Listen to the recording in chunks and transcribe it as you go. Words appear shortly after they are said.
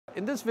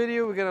In this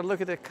video, we're going to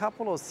look at a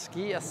couple of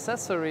ski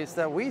accessories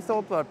that we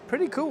thought were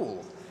pretty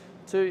cool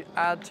to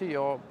add to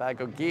your bag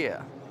of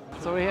gear.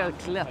 So we're here at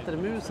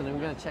Klättermusen and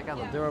we're going to check out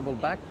a durable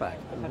backpack.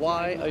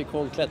 Why are you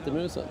called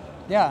Klättermusen?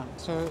 Yeah,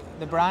 so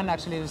the brand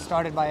actually was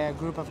started by a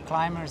group of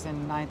climbers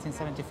in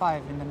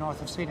 1975 in the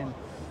north of Sweden.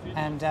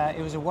 And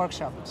it was a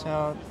workshop,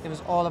 so it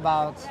was all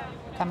about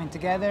coming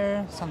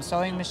together, some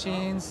sewing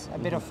machines, a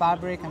bit of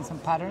fabric and some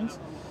patterns,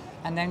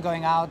 and then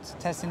going out,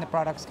 testing the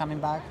products, coming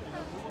back.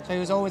 So it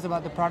was always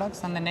about the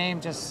products, and the name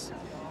just,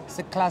 it's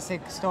a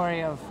classic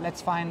story of let's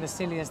find the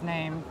silliest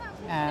name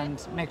and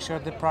make sure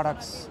the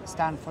products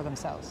stand for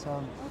themselves.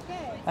 So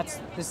that's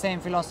the same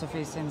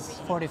philosophy since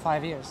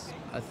 45 years.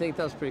 I think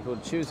that's pretty cool,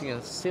 choosing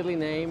a silly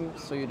name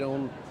so you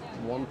don't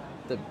want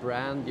the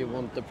brand, you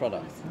want the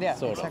product. Yeah,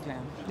 sort exactly.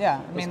 of.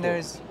 Yeah, I mean,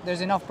 cool.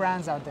 there's enough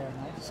brands out there.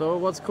 Right? So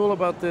what's cool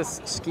about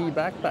this ski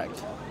backpack?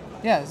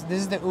 Yes,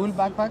 this is the Ull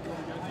Backpack.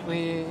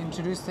 We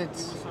introduced it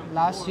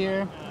last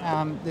year.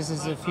 This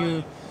is a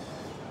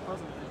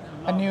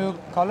new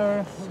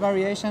color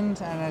variation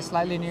and a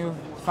slightly new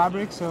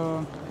fabric.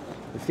 So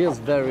it feels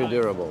very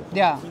durable.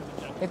 Yeah,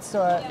 it's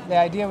the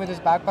idea with this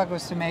backpack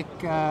was to make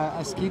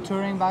a ski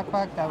touring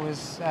backpack that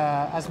was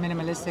as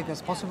minimalistic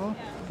as possible.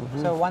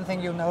 So one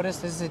thing you'll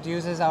notice is it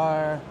uses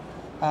our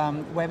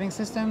webbing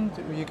system.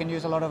 You can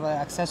use a lot of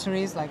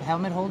accessories like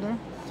helmet holder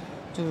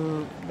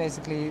to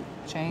basically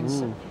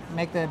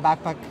make the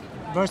backpack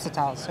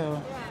versatile.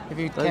 So if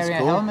you carry a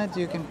helmet,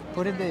 you can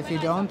put it. If you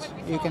don't,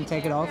 you can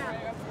take it off.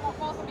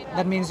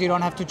 That means you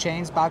don't have to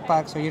change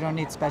backpacks, or you don't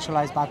need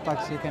specialized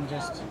backpacks. You can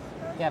just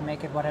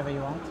make it whatever you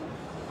want.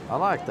 I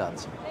like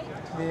that.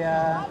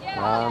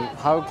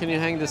 How can you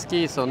hang the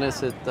skis on?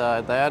 Is it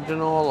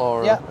diagonal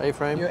or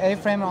A-frame? You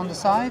A-frame on the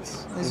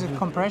sides. This is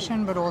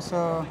compression, but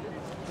also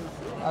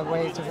a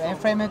way to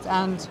A-frame it.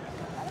 And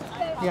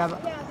you have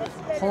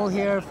a hole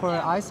here for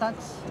eye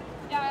sacks,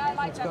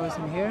 which goes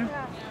in here.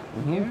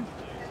 Here.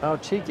 Oh,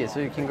 cheeky,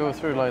 so you can go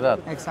through like that.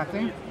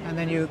 Exactly. And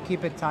then you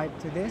keep it tight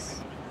to this.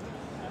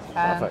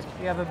 And perfect.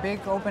 You have a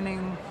big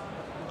opening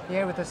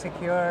here with a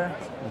secure...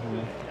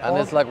 And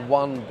it's like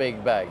one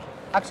big bag.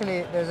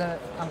 Actually,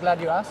 I'm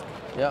glad you asked.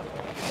 Yeah.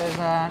 There's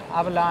an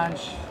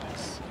avalanche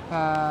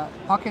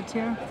pocket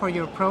here for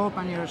your probe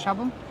and your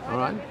shovel. All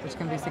right. Which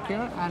can be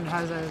secure and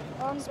has a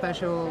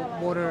special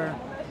water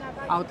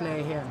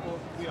outlay here.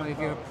 So if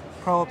your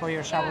probe or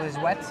your shovel is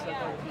wet,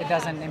 it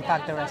doesn't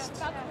impact the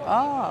rest.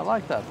 Ah, I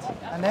like that.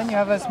 And then you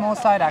have a small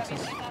side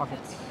access pocket,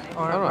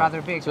 or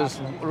rather big. So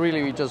it's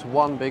really just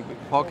one big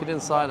pocket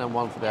inside and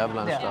one for the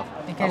avalanche stuff.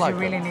 In case you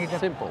really need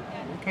simple.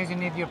 In case you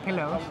need your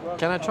pillows.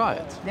 Can I try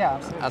it? Yeah,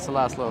 absolutely. That's the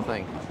last little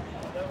thing.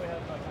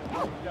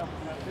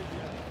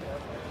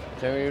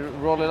 Can we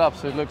roll it up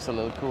so it looks a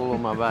little cool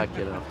on my back,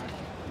 you know?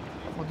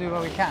 We'll do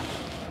what we can.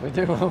 We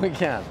do what we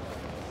can.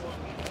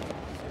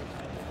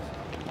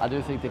 I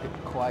do think they're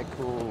quite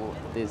cool,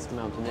 these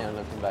mountaineer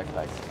looking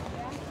backpacks.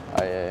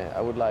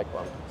 I would like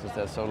one, since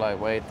they're so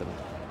lightweight. And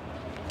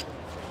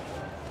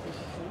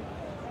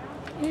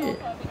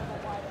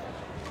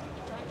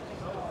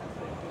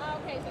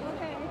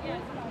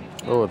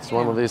oh, it's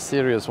one of these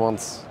serious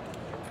ones.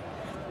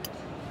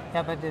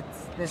 Yeah, but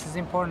this is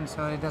important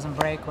so it doesn't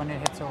break when it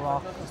hits a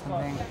rock or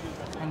something.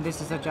 And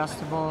this is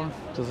adjustable.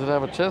 Does it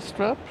have a chest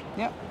strap?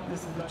 Yeah,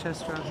 this is the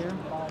chest strap here.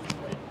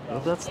 Oh,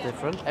 that's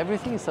different.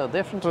 Everything is so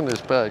different on these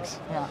bags.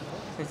 Yeah,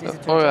 so it's easy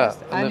to adjust.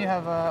 And you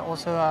have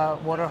also a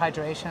water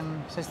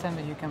hydration system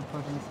that you can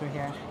put in through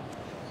here.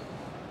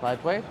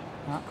 Lightweight?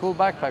 Yeah. Cool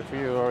backpack for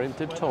you who are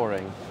into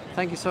touring.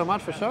 Thank you so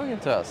much for showing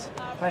it to us.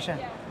 Pleasure.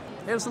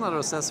 Here's another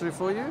accessory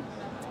for you,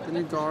 the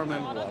new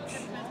Garmin watch.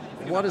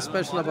 What is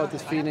special about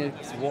this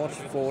Fenix watch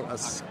for a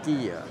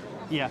skier?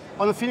 Yeah,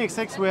 on the Fenix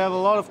 6 we have a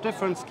lot of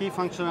different ski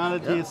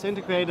functionalities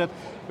integrated.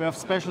 We have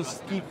special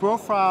ski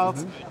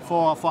profiles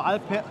for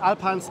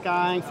alpine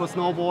skiing, for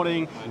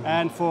snowboarding,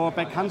 and for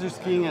backcountry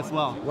skiing as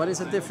well. What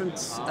is a different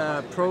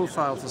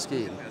profile for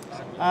skiing?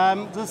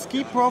 The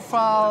ski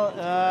profile...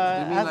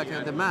 you mean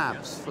like the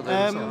maps for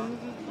those?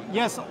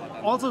 Yes,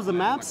 also the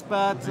maps,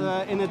 but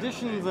in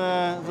addition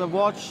the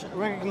watch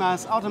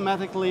recognizes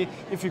automatically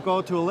if you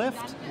go to a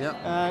lift.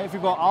 If you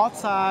go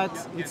outside,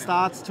 it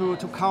starts to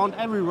count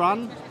every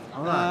run.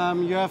 Right.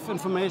 You have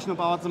information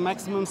about the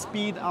maximum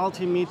speed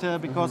altimeter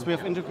because we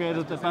have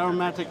integrated the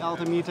barometric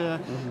altimeter.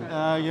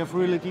 You have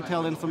really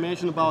detailed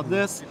information about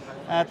this.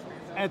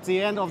 At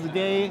the end of the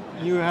day,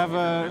 you have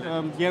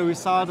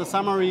a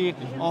summary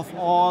of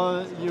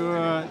all your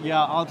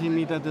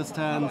altimeter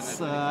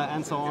distance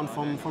and so on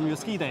from your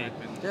ski day.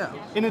 Yeah.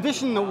 In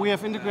addition, we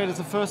have integrated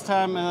the first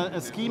time a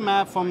ski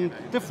map from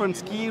different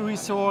ski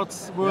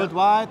resorts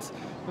worldwide.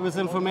 with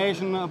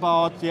information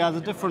about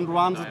the different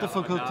runs, the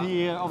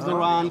difficulty of the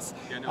runs,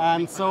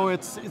 and so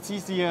it's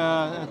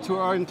easier to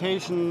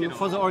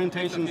the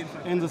orientation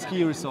in the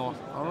ski resort.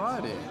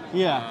 Alrighty.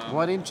 Yeah.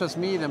 What interests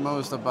me the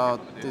most about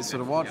these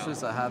sort of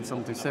watches, I had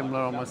something similar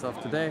on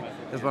myself today,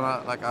 is when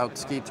I like out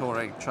ski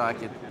touring,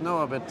 track it,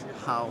 know a bit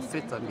how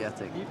fit I'm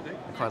getting.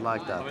 I quite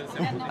like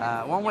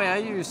that. One way I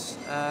use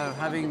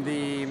having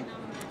the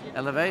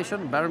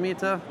elevation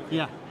barometer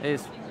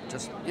is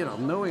just, you know,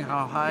 knowing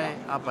how high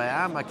up I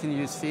am, I can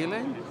use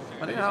feeling,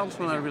 but it helps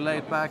when I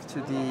relate back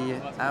to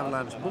the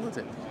avalanche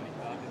bulletin,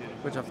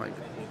 which I find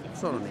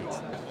sort of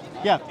neat.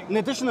 Yeah, an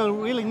additional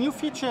really new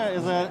feature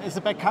is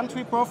a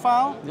backcountry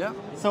profile. Yeah.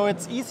 So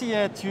it's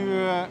easier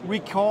to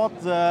record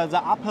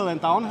the uphill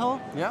and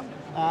downhill. Yeah.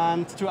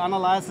 And to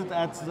analyze it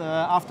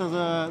after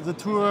the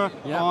tour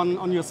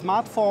on your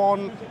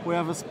smartphone. We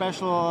have a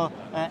special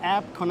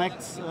app,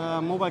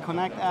 Mobile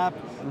Connect app,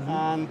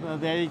 and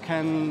there you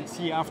can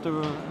see after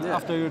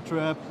your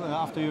trip,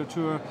 after your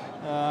tour,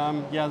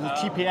 the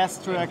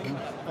GPS track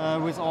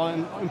with all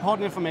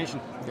important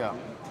information. Yeah,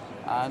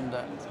 and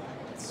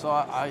so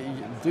I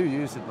do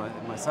use it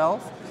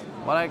myself,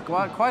 but I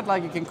quite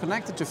like you can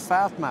connect it to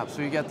Fat Maps,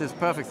 so you get this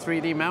perfect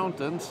 3D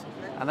mountains.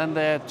 And then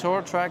the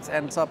tour tracks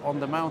ends up on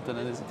the mountain,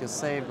 and you can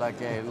save like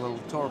a little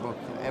tour book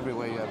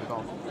everywhere you ever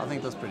gone. I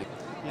think that's pretty.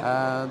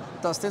 Yeah.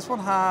 Does this one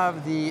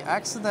have the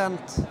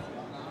accident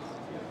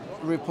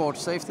report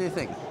safety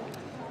thing?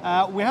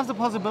 We have the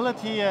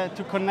possibility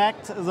to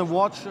connect the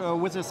watch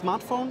with your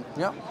smartphone.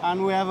 Yeah.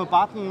 And we have a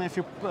button. If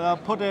you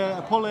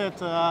pull it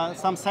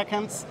some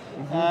seconds,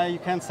 you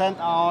can send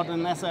out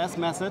an SOS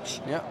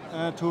message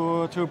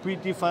to a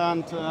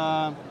predefined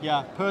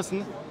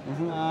person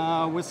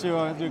with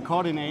your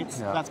coordinates.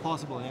 Yeah. That's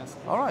possible, yes.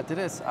 All right, it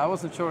is. I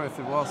wasn't sure if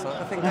it was.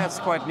 I think that's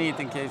quite neat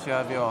in case you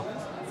have your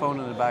phone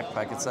in the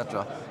backpack,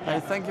 etc. Hey,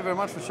 thank you very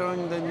much for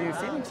showing the new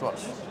Fenix watch.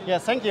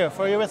 Yes, thank you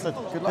for your visit.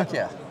 Good luck,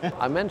 yeah.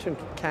 I mentioned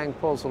Kang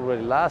Poles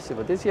already last year,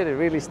 but this year they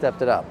really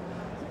stepped it up.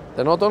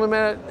 They're not only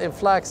made in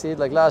flaxseed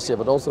like last year,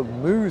 but also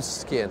moose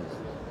skin.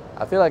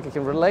 I feel like I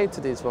can relate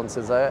to these ones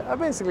since I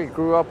basically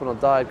grew up on a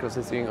diet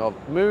consisting of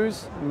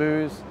moose,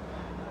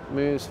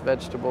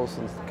 vegetables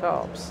and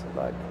carbs.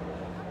 Like,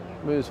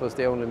 moose was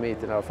the only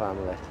meat in our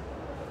family.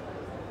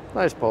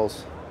 Nice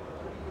poles.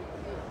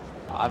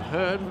 I've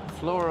heard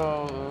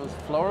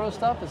fluoro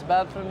stuff is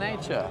bad for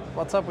nature.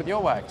 What's up with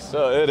your wax?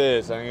 So it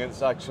is, and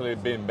it's actually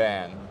been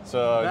banned.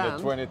 So in the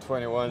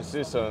 2021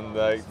 season,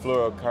 like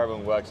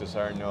fluorocarbon waxes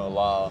are not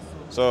allowed.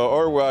 So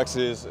our wax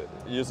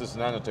uses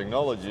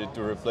nanotechnology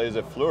to replace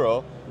the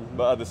fluoro,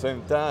 but at the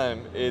same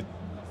time, it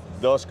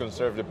does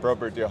conserve the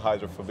property of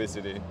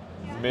hydrophobicity,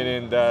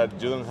 meaning that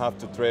you don't have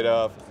to trade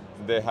off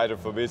the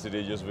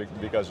hydrophobicity just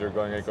because you're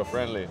going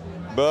eco-friendly.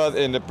 But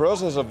in the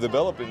process of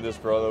developing this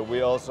product,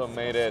 we also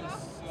made it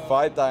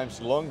 5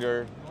 times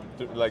longer,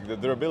 like the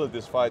durability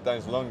is 5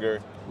 times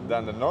longer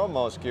than the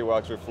normal ski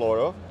wax with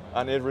fluoro,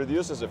 and it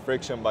reduces the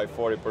friction by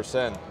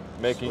 40%,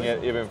 making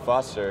it even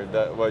faster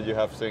than what you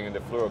have seen in the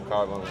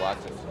fluorocarbon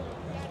waxes.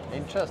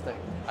 Interesting.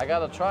 I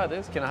gotta try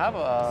this. Can I have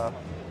a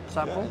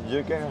sample? Yeah,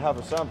 you can have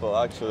a sample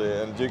actually,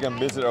 and you can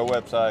visit our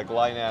website,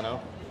 Nano.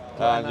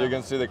 And you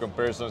can see the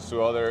comparisons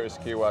to other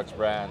ski wax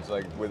brands,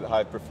 like with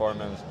high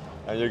performance,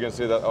 and you can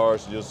see that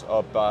ours just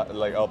up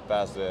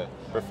past the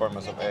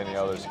performance of any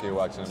other ski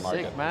wax in the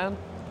market. Sick, man.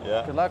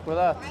 Yeah. Good luck with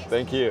that.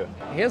 Thank you.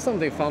 Here's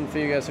something fun for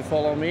you guys who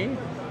follow me.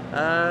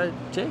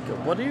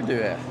 Jacob, what do you do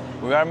here?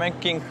 We are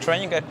making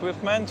training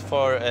equipment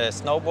for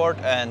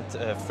snowboard and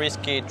free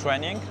ski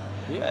training.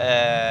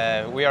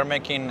 Yeah. We are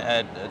making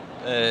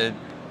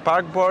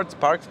park boards,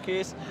 park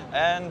skis,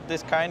 and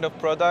this kind of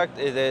product.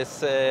 It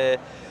is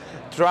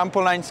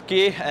trampoline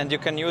ski, and you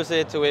can use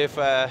it with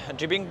a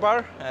jibbing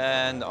bar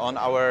and on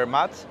our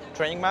mat,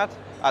 training mat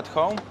at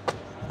home.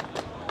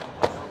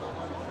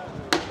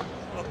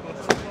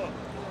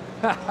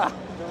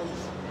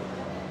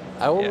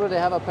 I already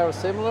have a pair of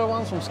similar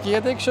ones from Ski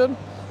Addiction.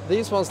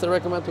 These ones they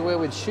recommend to wear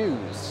with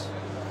shoes.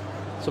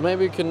 So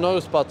maybe you can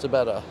nose spots it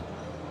better.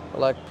 Or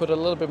like put a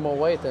little bit more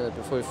weight in it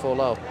before you fall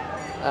out.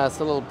 As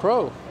a little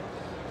pro.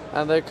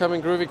 And they come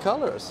in groovy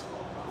colors.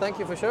 Thank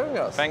you for showing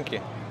us. Thank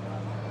you.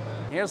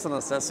 Here's an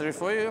accessory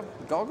for you,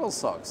 Goggle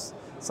Socks.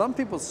 Some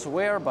people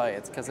swear by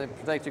it because they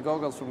protect your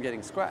goggles from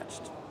getting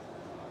scratched.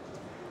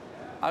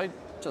 I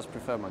just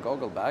prefer my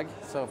goggle bag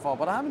so far,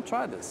 but I haven't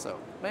tried this, so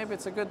maybe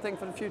it's a good thing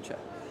for the future.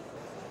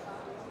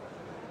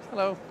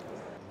 Hello.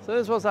 So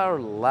this was our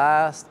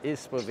last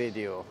Ispo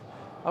video.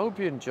 I hope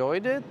you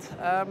enjoyed it.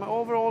 My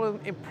overall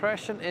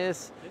impression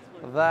is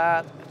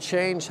that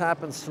change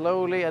happened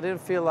slowly. I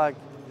didn't feel like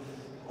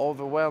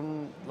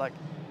overwhelmed, like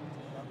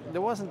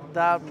there wasn't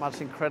that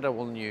much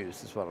incredible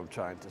news is what I'm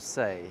trying to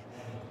say.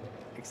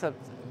 Except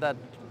that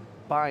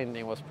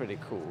binding was pretty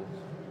cool.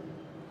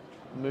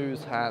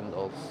 Moose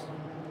handles.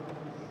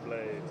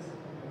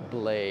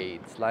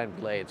 Blades, line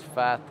blades,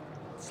 fat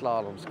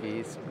slalom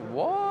skis.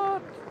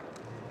 What?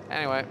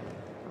 Anyway,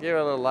 give it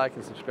a little like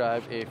and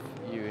subscribe if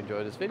you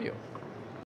enjoyed this video.